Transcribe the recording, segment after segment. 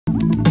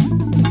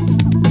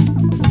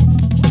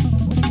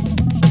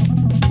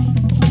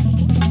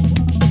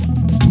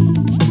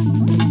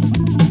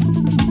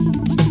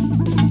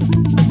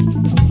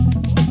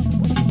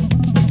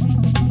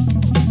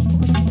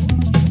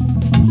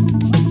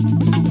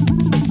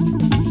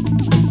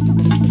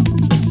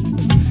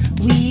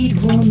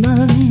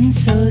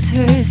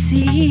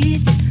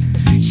seeds.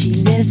 She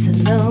lives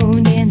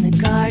alone in the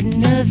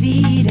Garden of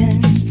Eden.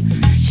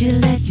 She'll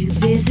let you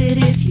visit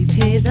if you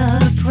pay the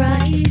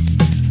price,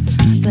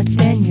 but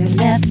then you're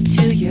left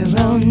to your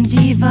own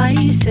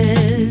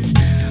devices.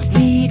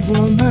 Weed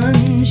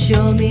woman,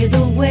 show me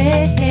the way.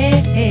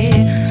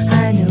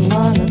 I know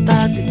all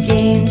about the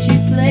games you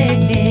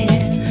play.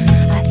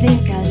 I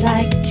think I'd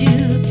like to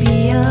be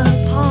a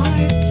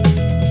part,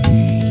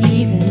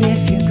 even if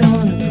you're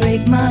gonna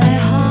break my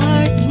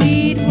heart.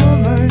 Weed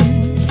woman,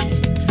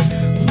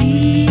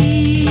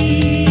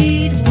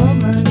 weed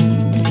woman.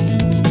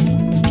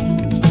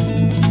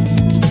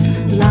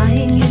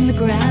 Lying in the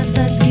grass,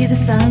 I see the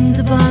signs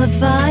of all the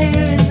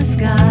fire in the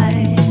sky.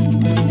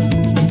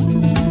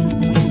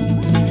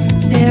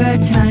 There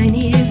are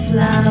tiny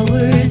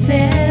flowers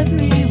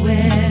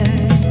everywhere.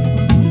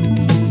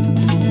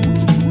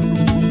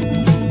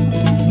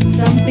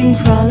 Something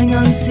crawling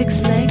on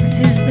 6 legs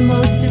is the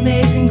most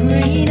amazing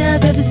green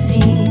I've ever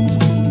seen.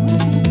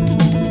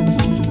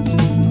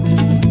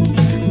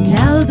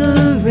 Now the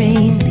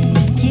rain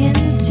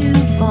begins to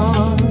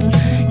fall,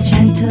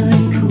 gentle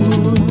and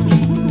cool,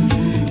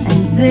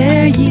 and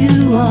there you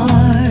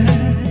are.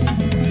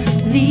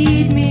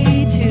 Lead me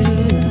to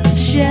the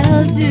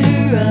shelter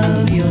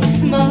of your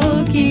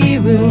smoky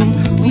room.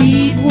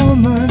 Weed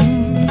woman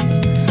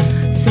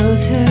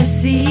sows her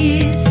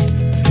seeds.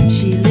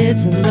 She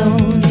lives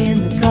alone in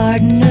the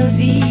Garden of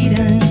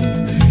Eden.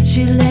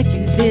 She'll let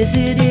you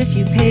visit if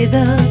you pay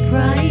the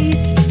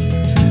price,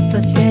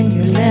 but then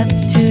you're left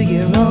to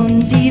your own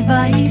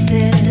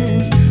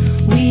devices.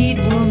 Weed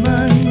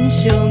woman,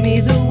 show me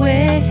the way.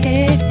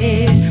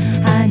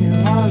 I know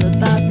all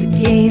about the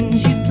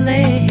games you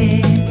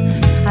play.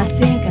 I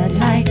think I'd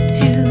like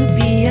to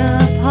be a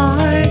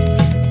part,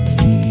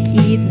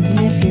 even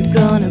if you're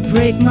gonna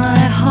break my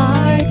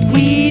heart.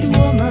 Weed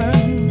woman,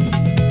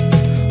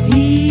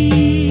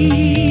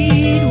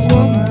 weed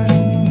woman.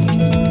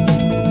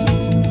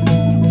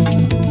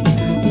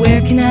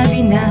 Where can I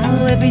be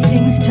now?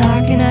 Everything's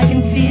dark and I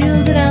can feel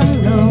that I'm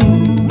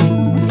alone.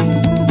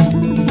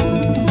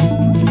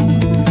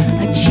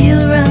 A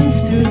chill runs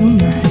through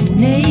my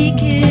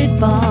naked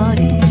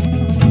body.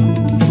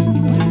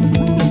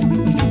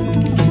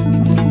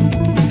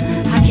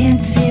 I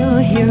can't see or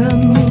hear a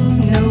move,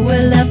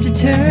 nowhere left to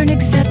turn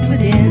except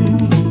within.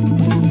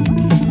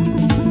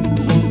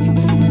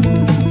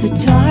 The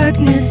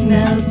darkness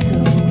melts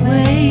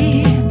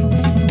away,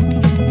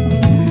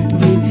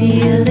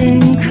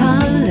 revealing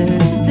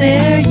colors.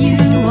 There you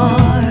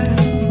are.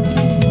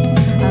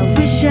 I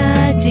wish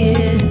I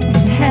didn't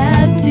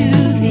have to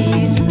be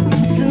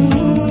so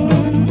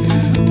soon.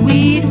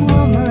 Weed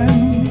woman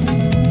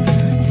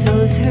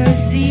sows her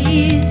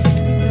seeds.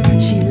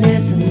 She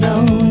lives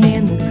alone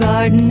in the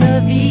Garden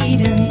of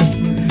Eden.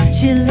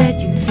 She'll let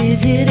you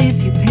visit if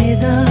you pay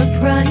the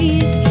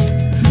price,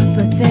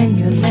 but then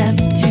you're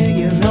left to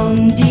your own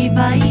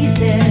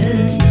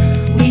devices.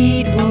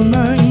 Weed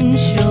woman,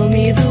 show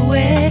me the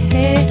way.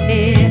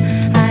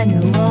 I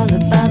know all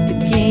about the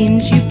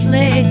games you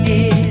play.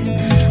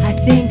 I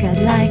think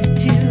I'd like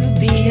to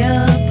be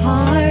a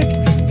part,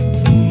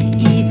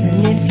 even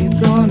if you're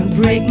gonna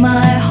break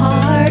my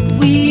heart.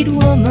 Weed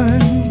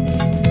woman,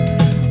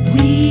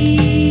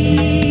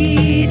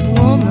 weed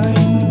woman,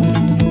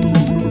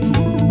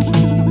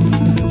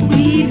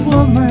 weed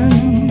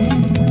woman.